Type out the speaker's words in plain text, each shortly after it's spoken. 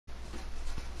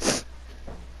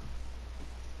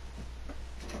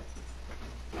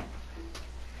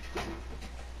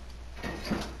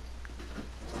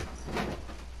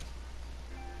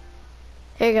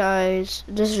Hey guys,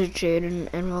 this is Jaden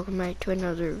and welcome back to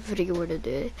another video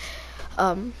today.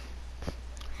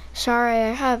 Sorry, I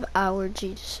have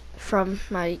allergies from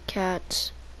my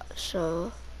cats,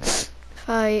 so if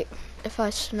I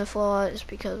sniffle a lot, it's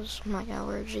because of my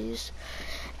allergies.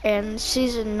 And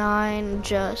season 9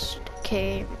 just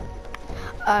came.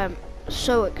 I'm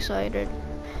so excited.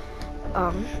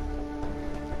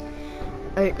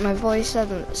 My voice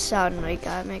doesn't sound like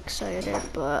I'm excited,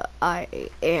 but I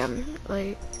am.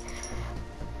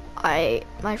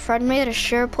 My friend made a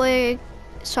share play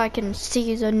so I can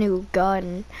see the new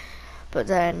gun, but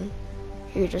then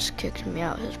he just kicked me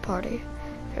out his party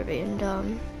for being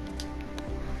dumb.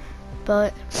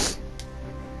 But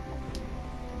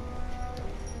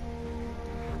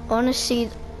let's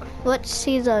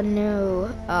see the new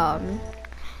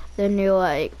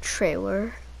like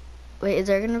trailer. Wait, is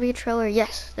there gonna be a trailer?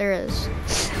 Yes, there is.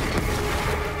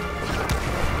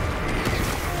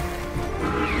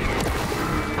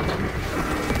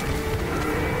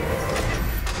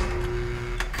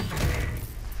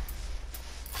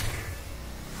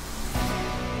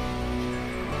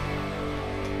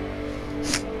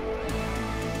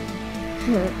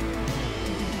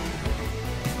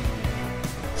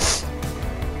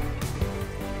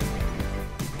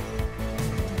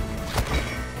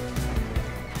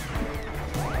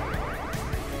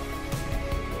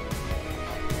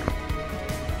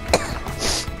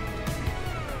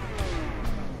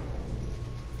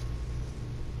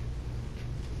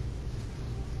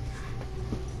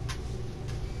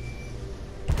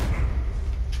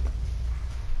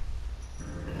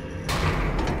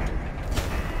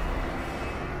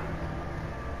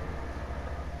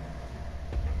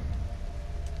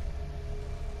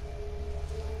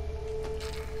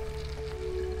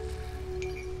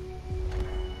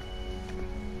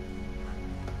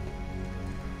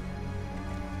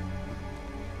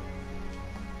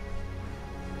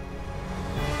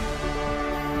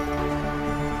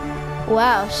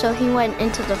 Wow, so he went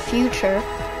into the future.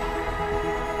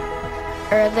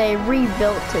 Or they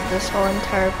rebuilt this whole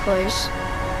entire place.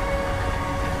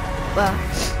 Wow.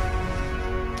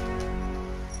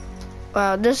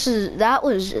 Wow, that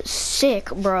was sick,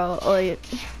 bro. Like,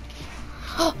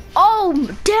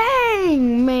 oh,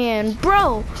 dang, man,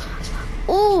 bro.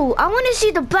 Ooh, I want to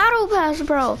see the battle pass,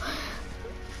 bro.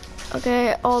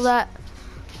 Okay, all that.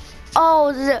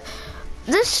 Oh,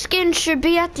 this skin should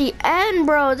be at the end,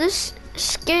 bro. This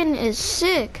skin is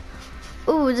sick.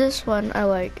 Ooh, this one I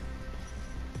like.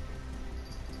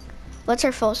 What's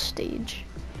our first stage?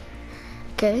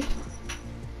 Okay.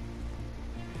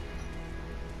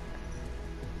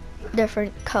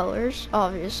 Different colors,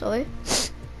 obviously.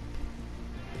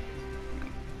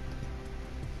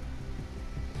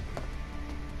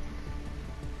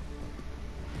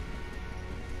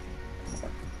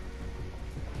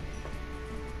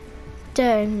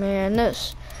 Dang, man,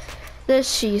 this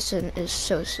season is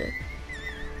so sick.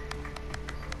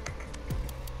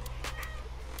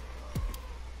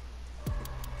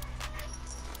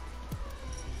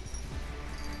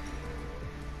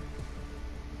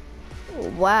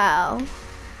 Wow.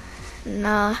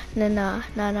 Nah.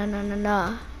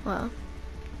 Wow.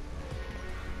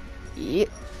 Yeah.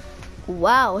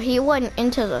 Wow, he went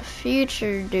into the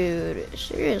future, dude.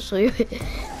 Seriously.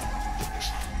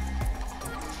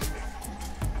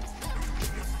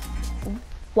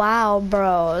 Wow,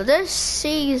 bro, this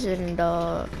season,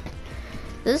 dog.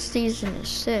 This season is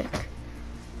sick.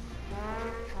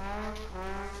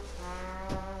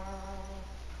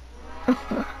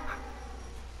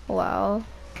 Wow.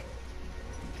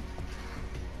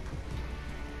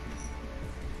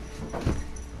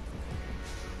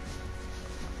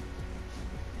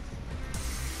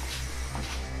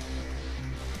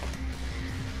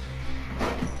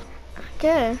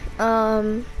 Okay,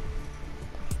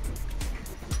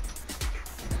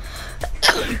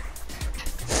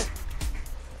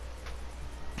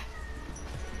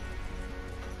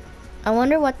 I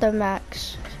wonder what the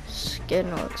max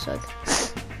skin looks like.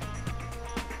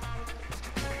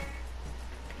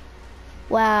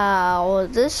 Wow,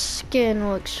 this skin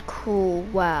looks cool.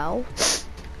 Wow.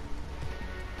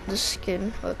 This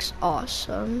skin looks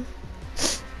awesome.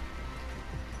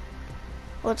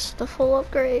 What's the full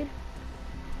upgrade?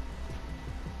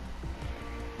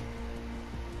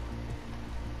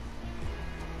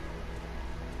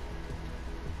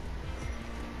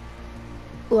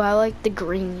 Ooh, I like the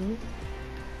green.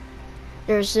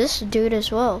 There's this dude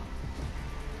as well.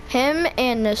 Him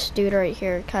and this dude right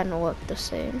here kind of look the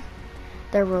same.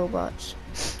 They're robots.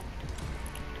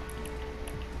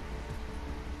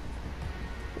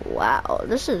 Wow,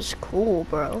 this is cool,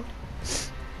 bro.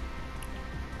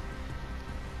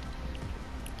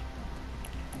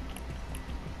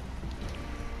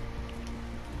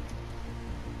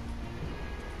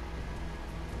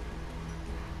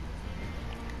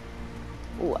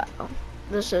 Wow,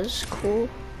 this is cool.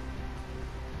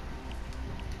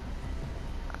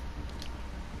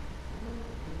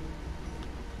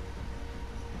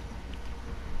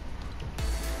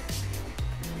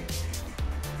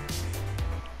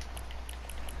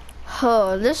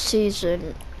 Oh, this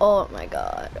season, oh my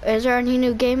god. Is there any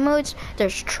new game modes?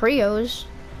 There's trios.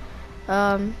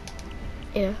 Yeah.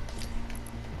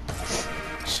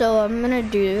 So I'm gonna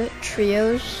do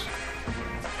trios.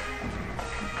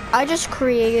 I just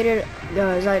created,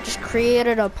 guys, I just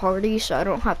created a party so I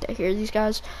don't have to hear these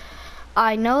guys.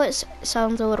 I know it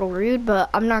sounds a little rude, but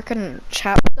I'm not gonna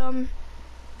chat with them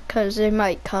because they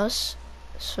might cuss.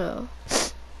 So,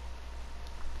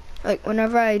 like,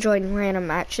 whenever I join random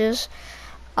matches,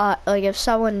 like if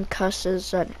someone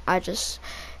cusses, then I just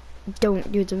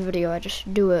don't do the video, I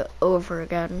just do it over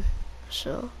again.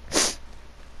 So,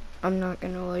 I'm not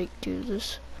gonna like do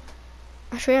this.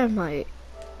 Actually, I might.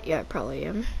 Yeah, I probably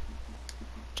am.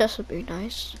 Just to be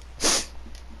nice.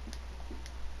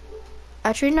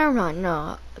 Actually, never mind,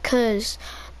 no. Cause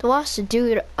the last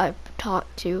dude I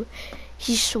talked to,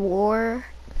 he swore,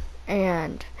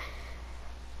 and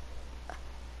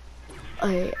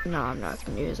no, I'm not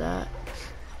gonna do that.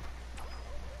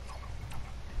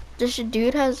 This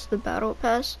dude has the battle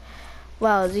pass.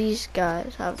 Wow, these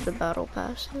guys have the battle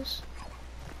passes.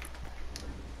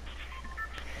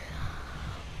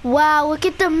 Wow, look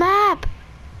at the map!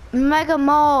 Mega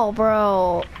Mall,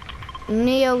 bro.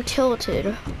 Neo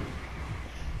tilted.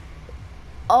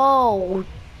 Oh,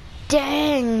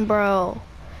 dang, bro.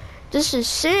 This is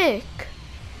sick.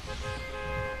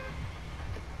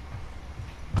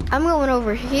 I'm going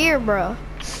over here, bro.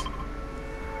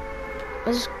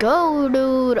 Let's go,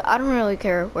 dude. I don't really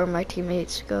care where my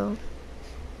teammates go.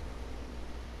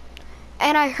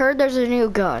 And I heard there's a new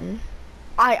gun.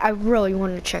 I really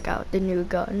want to check out the new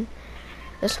gun.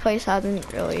 This place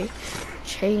hasn't really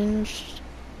changed.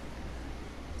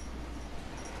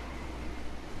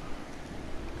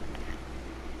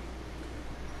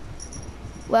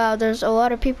 Wow, there's a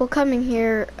lot of people coming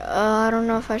here. I don't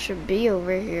know if I should be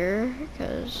over here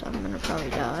because I'm gonna probably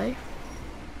die.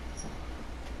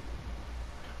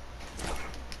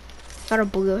 Got a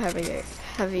blue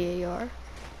heavy AR.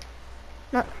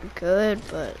 Not good,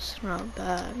 but it's not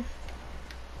bad.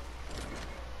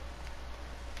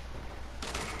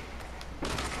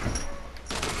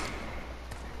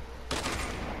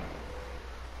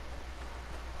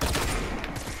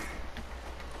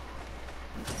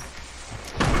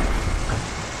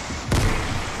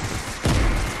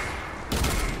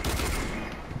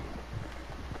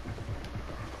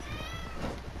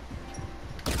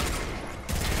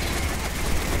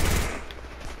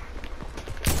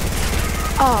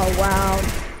 Oh wow.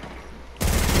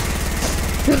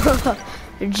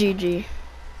 GG.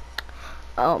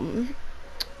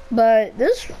 But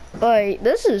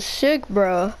this is sick,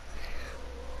 bro.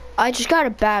 I just got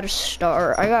a bad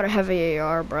start. I got a heavy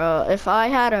AR, bro. If I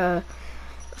had a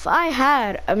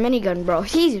minigun, bro,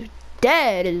 he's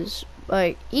dead.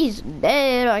 He's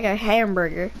dead like a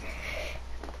hamburger.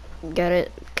 Get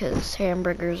it? Cause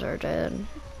hamburgers are dead.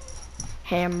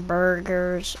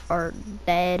 Hamburgers are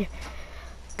dead.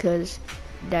 Cause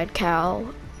dead cow.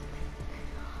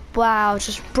 Wow,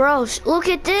 just bros, look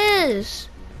at this.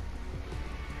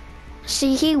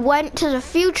 See, he went to the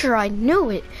future, I knew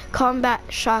it. Combat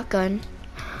shotgun.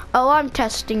 Oh, I'm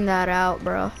testing that out,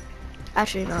 bro.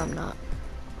 Actually, no, I'm not.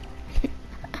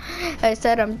 I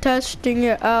said I'm testing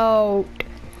it out.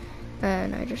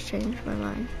 And I just changed my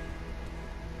mind.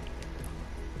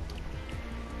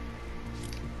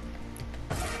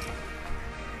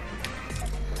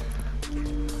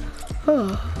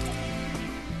 Oh.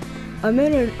 I'm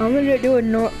gonna do a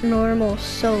normal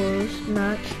solos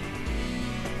match.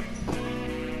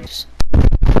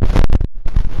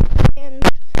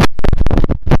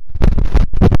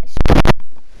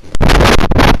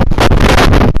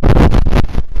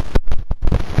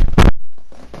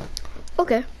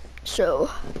 Okay,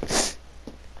 so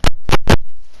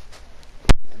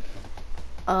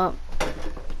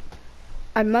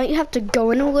I might have to go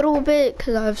in a little bit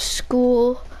because I have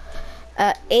school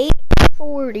at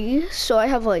 8:40, so I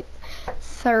have like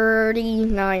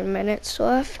 39 minutes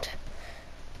left.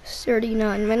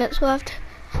 39 minutes left.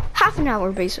 Half an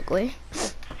hour basically.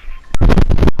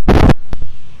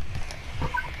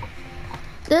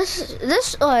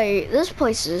 This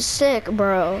place is sick,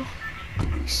 bro.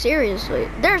 Seriously,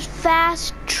 there's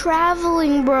fast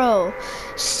traveling, bro.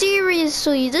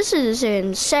 Seriously, this is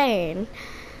insane.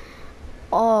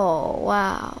 Oh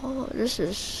wow, this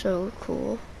is so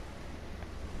cool.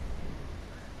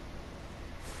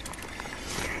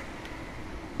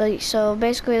 So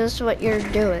basically this is what you're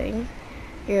doing.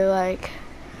 you're like,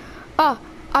 oh,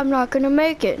 I'm not gonna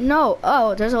make it. No,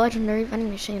 oh, there's a legendary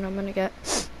vending machine I'm gonna get.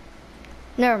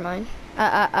 Never mind.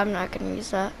 I'm not gonna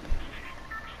use that.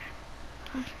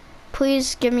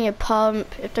 Please give me a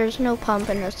pump. If there's no pump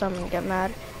in this, I'm gonna get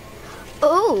mad.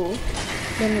 Oh,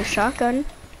 the new shotgun.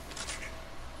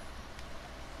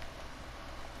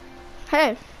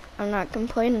 Hey, I'm not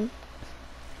complaining.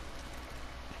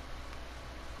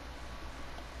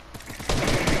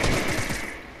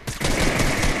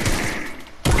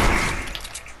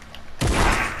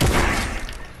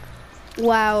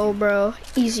 Wow, bro,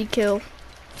 easy kill.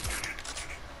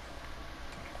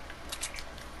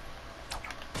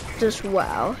 Just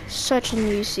wow, such an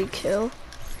easy kill.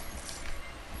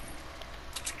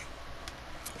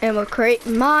 Ammo crate,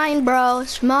 mine, bro,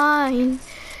 it's mine.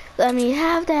 Let me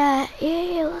have that.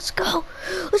 Yeah, let's go.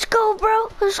 Let's go, bro.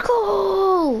 Let's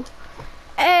go.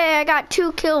 Hey, I got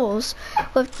 2 kills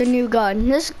with the new gun.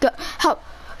 This gun, how?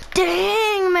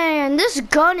 Dang, man, this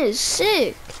gun is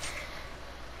sick.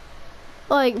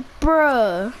 Like,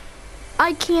 bruh,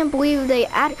 I can't believe they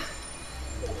added.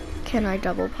 Can I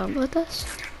double pump with this?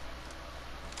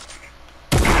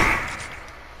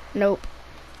 Nope.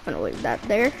 I'm gonna leave that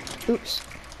there. Oops.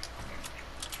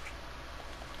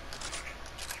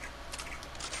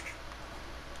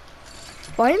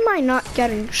 Why am I not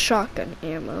getting shotgun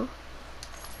ammo?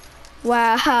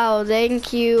 Wow,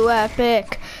 thank you,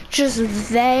 Epic. Just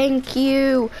thank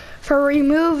you for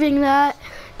removing that.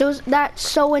 That's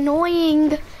so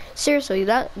annoying. Seriously,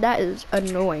 that is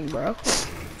annoying, bro.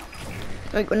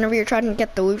 Like, whenever you're trying to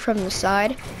get the loot from the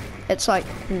side, it's like,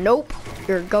 nope,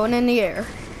 you're going in the air.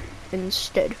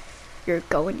 Instead, you're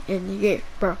going in the air.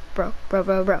 Bro, bro, bro,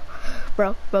 bro, bro.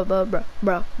 Bro, bro, bro, bro,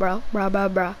 bro, bro, bro, bro,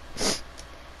 bro.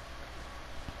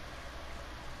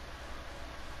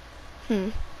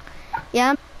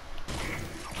 Yeah.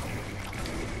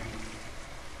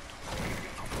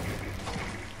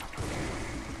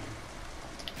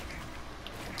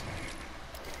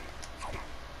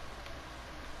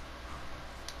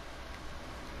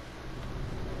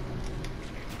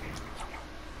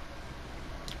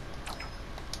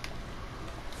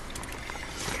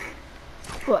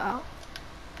 Wow.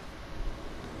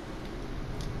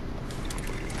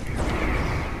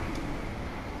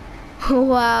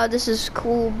 Wow, this is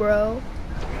cool, bro.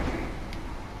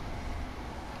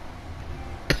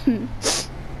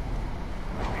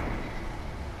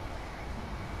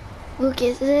 Look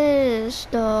at this,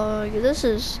 dog. This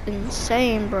is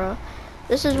insane, bro.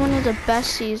 This is one of the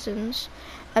best seasons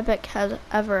Epic has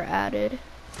ever added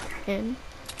in.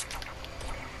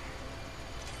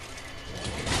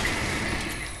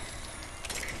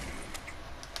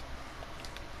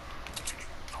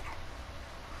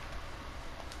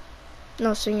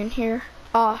 Nothing in here.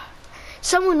 Ah, oh,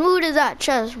 someone looted that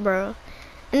chest, bro.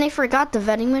 And they forgot the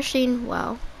vending machine.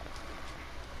 Wow.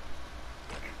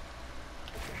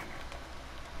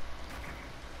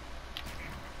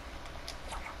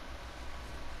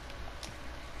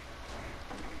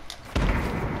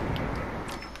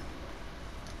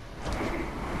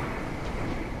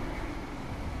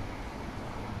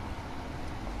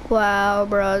 Wow,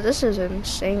 bro, this is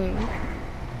insane.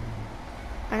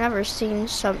 I never seen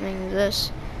something this,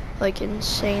 like,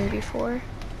 insane before.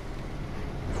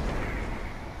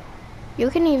 You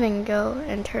can even go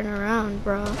and turn around,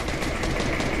 bro.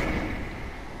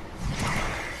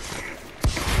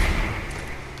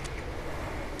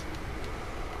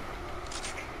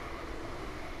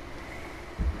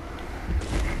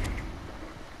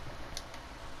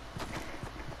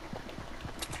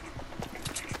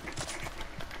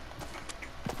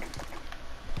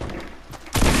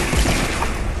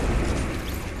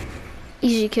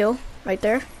 Easy kill, right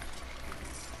there.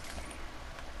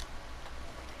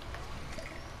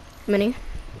 Mini.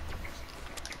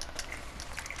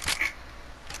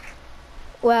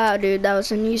 Wow, dude, that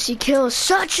was an easy kill.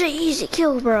 Such an easy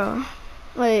kill, bro.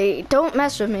 Like, don't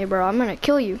mess with me, bro. I'm gonna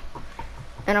kill you.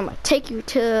 And I'm gonna take you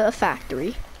to a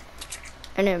factory.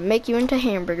 And then make you into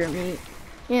hamburger meat.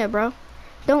 Yeah, bro.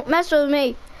 Don't mess with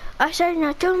me. I said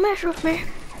not, don't mess with me.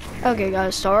 Okay,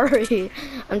 guys, sorry.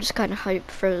 I'm just kind of hyped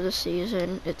for the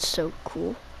season. It's so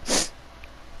cool.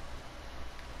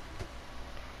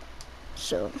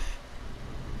 So,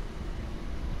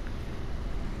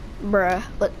 bruh,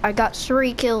 look, I got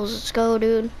 3 kills. Let's go,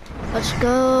 dude. Let's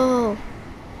go.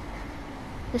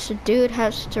 This dude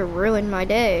has to ruin my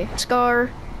day. Scar,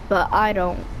 but I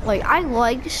don't. Like, I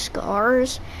like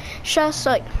scars. It's just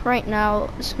like right now,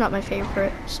 it's not my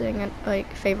favorite thing,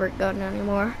 like favorite gun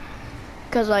anymore.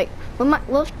 Cause like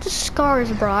with the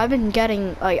scars, bro, I've been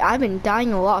dying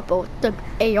a lot. But with the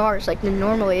ARs, like the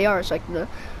normal ARs, like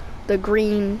the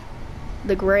green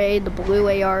the gray, the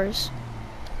blue ARs.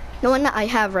 The one that I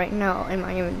have right now in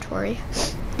my inventory.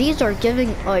 These are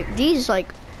giving, like, these,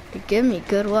 like, give me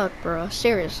good luck, bro.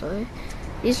 Seriously.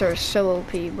 These are so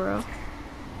OP, bro.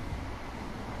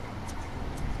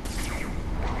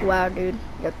 Wow, dude.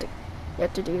 You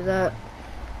have to do that.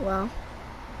 Wow.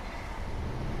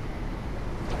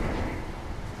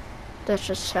 That's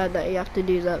just sad that you have to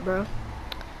do that, bro.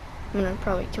 I'm gonna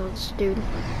probably kill this dude.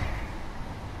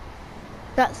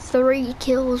 Got 3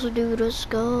 kills, dude. Let's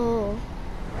go.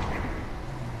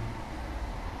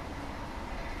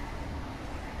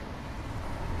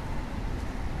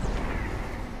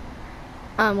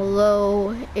 I'm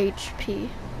low HP.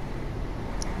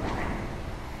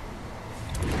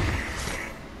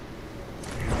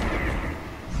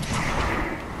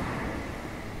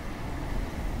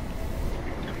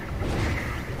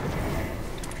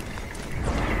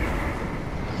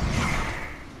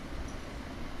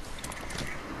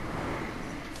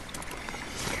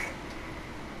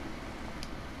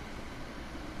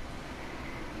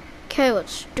 Okay,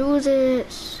 let's do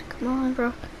this. Come on,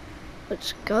 bro.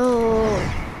 Let's go.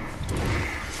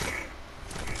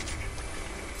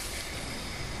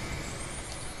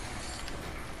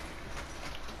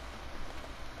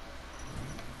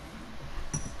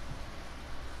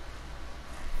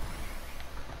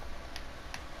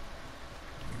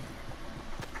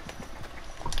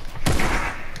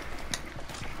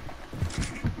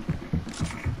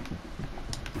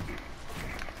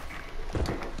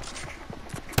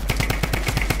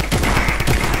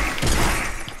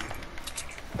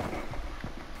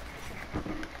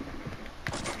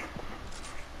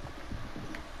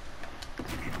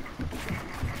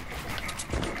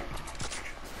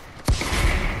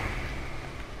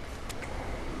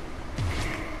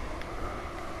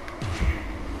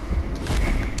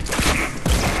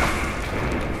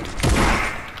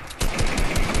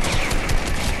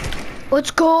 Let's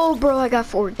go, bro. I got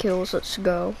 4 kills. Let's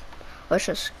go. Let's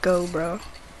just go, bro.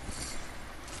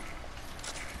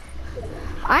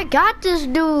 I got this,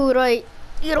 dude. Like,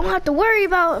 you don't have to worry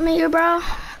about me, bro.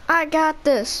 I got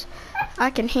this.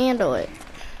 I can handle it.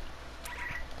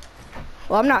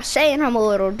 Well, I'm not saying I'm a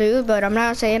little dude, but I'm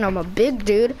not saying I'm a big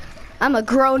dude. I'm a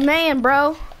grown man,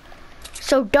 bro.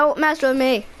 So don't mess with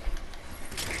me.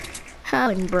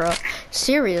 How, bro?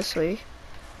 Seriously.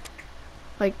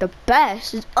 Like, the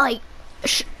best is, like,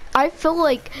 I feel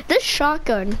like this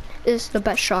shotgun is the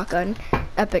best shotgun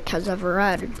Epic has ever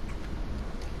added.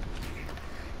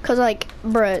 Cause like,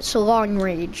 bruh, it's long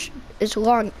range. It's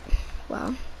long,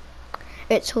 wow.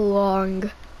 It's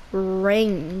long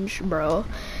range, bro.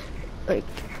 Like,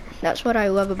 that's what I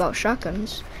love about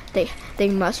shotguns. They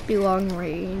must be long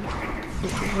range.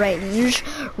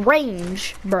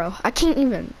 Range, bro. I can't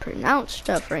even pronounce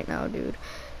stuff right now, dude.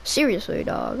 Seriously,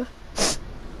 dog.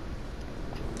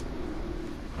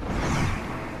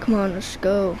 Come on, let's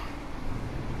go.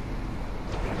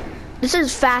 This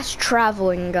is fast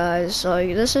traveling, guys.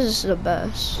 Like, this is the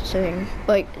best thing.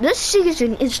 Like, this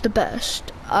season is the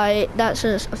best. That's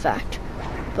just a fact.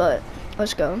 But,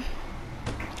 let's go.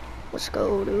 Let's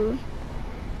go, dude.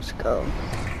 Let's go.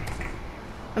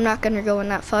 I'm not gonna go in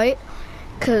that fight,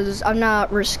 cause I'm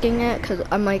not risking it, cause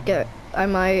I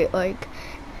might like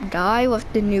die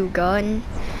with the new gun.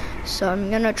 So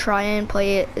I'm gonna try and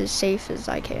play it as safe as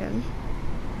I can.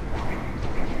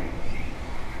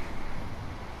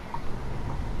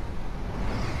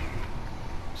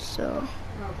 So.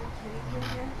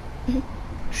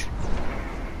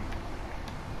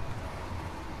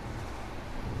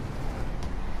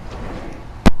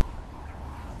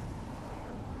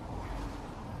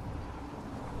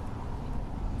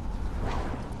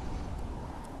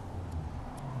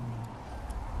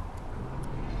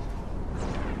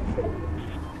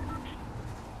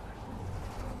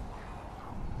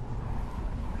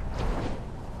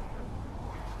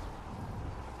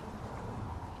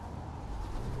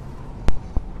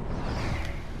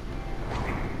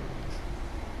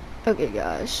 Okay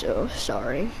guys, so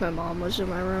sorry, my mom was in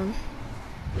my room.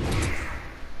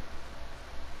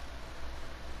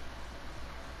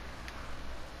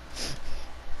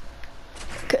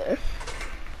 Okay.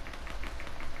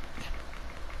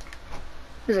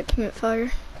 There's a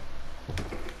campfire.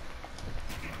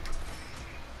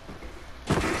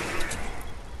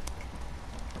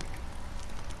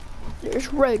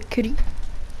 There's Red Kitty.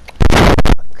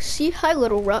 Roxy, hi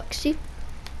little Roxy.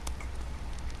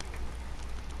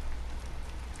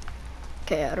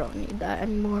 Okay, I don't need that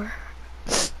anymore.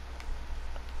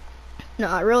 No,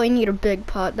 I really need a big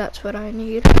pot, that's what I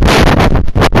need.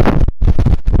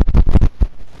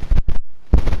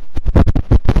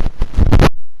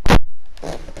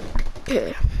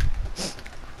 Okay.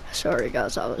 Sorry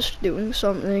guys, I was doing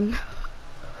something.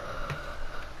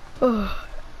 Oh,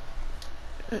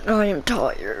 I am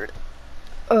tired.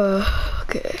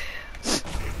 Okay.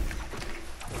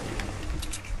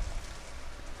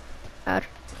 Mad.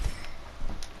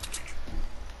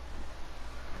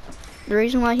 The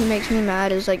reason why he makes me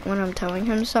mad is like when I'm telling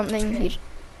him something, he...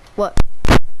 What?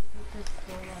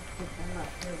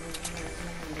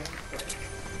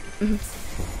 Mm-hmm.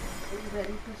 Are you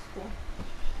ready for school?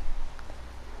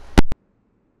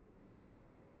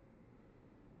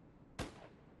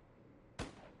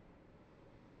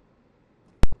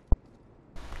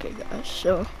 Okay guys,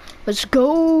 so let's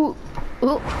go.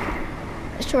 Ooh.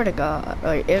 I swear to God,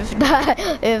 like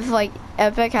if like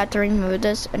Epic had to remove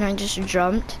this and I just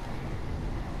jumped,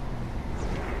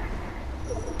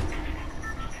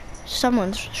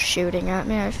 someone's shooting at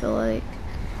me. I feel like,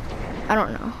 I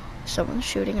don't know, someone's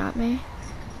shooting at me.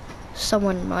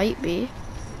 Someone might be.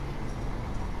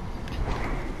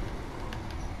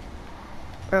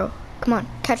 Bro, come on,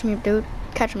 catch me, dude,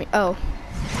 catch me. Oh,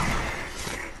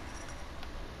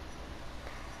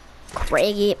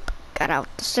 great. Got out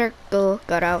the circle,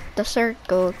 got out the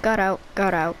circle, got out,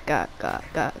 got out.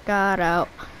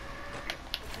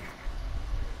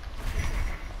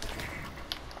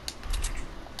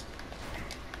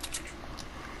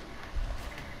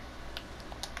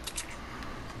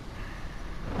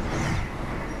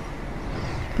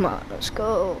 Come on, let's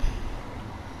go.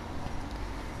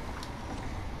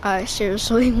 I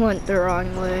seriously went the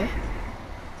wrong way.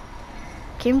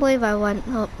 Can't believe I went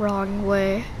the wrong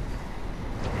way.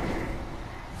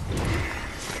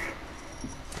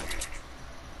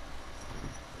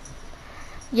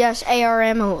 Yes, AR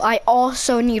ammo. I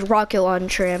also need rocket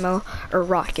launcher ammo, or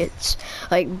rockets,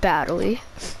 like badly.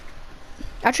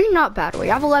 Actually, not badly.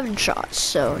 I have 11 shots,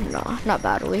 so no, not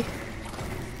badly.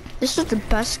 This is the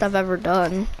best I've ever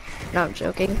done. No, I'm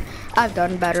joking. I've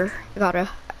done better.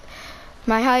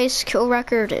 My highest kill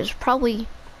record is probably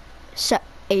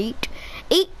 8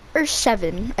 or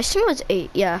 7. I think it was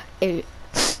 8. Yeah, 8.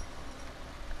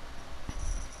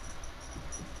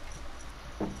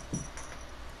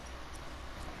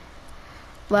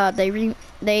 Wow, they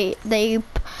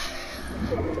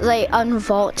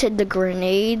unvaulted the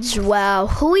grenades. Wow,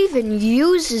 who even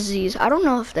uses these? I don't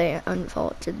know if they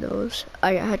unvaulted those.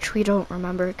 I actually don't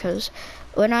remember, because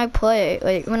when I play,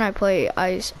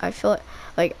 I feel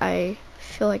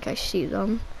like I see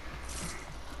them,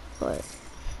 but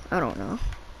I don't know.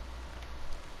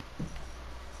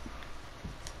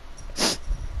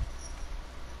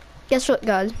 Guess what,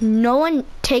 guys? No one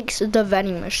takes the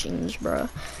vending machines, bro.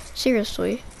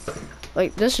 Seriously.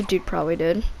 Like, this dude probably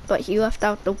did, but he left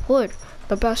out the wood,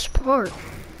 the best part.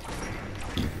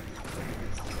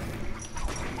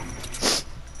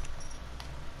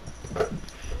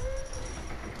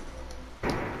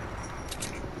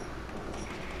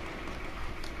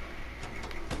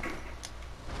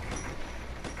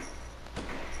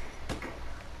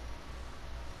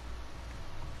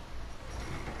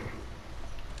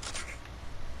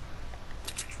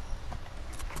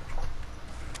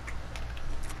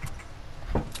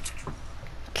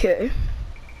 Okay.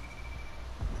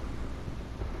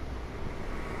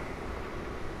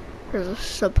 There's a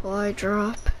supply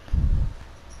drop.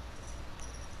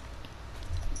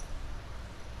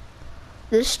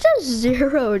 This does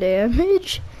 0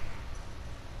 damage.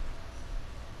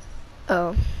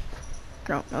 Oh, I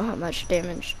don't know how much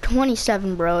damage.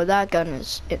 27, bro. That gun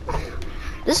is...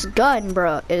 This gun,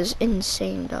 bro, is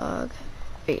insane, dog.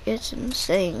 It's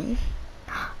insane.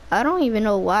 I don't even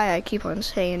know why I keep on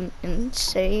saying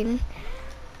insane.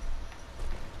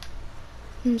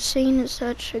 Insane is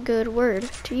such a good word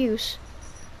to use.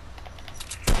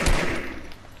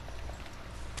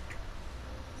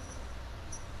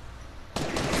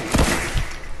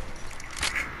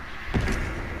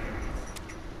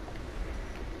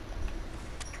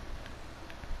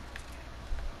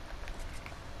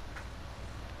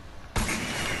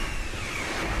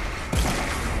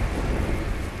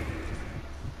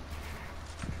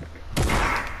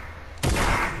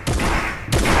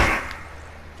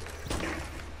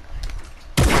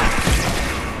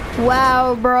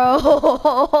 Wow, bro.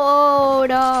 Oh,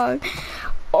 dog.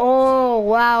 Oh,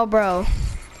 wow, bro.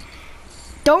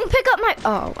 Don't pick up my...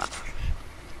 Oh, wow.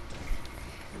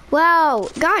 Wow,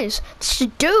 guys, this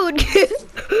dude,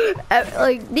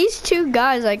 like, these two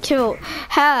guys I killed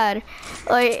had,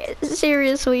 like,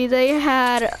 seriously, they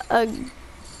had a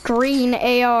green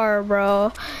AR,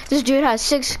 bro. This dude has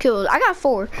 6 kills. I got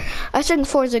 4. I think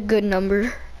 4 is a good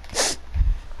number.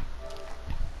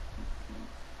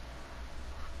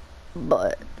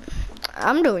 But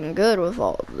I'm doing good with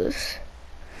all of this.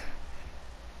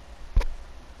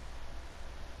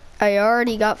 I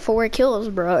already got 4 kills,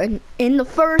 bro, and in the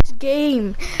first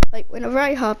game. Like, whenever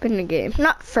I hop in the game,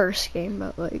 not first game,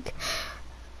 but like,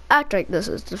 act like this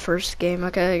is the first game,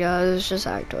 okay, guys? Just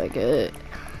act like it,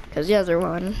 because the other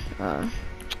one,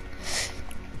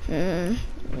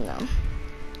 no.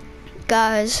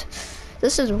 Guys,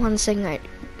 this is one thing I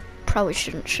probably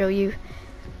shouldn't show you.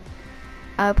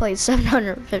 I played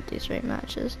 753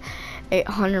 matches,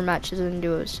 800 matches in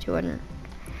duos, 200.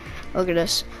 Look at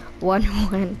this, 1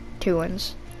 win, 2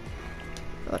 wins.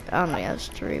 Look, I only has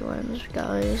 3 wins,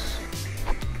 guys.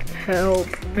 Help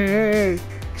me.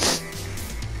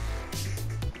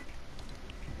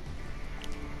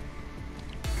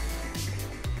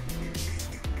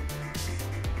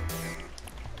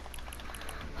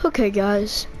 Okay,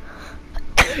 guys.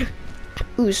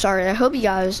 Ooh, sorry. I hope you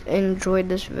guys enjoyed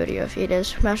this video. If you did,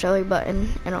 smash that like button,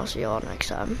 and I'll see y'all next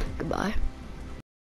time. Goodbye.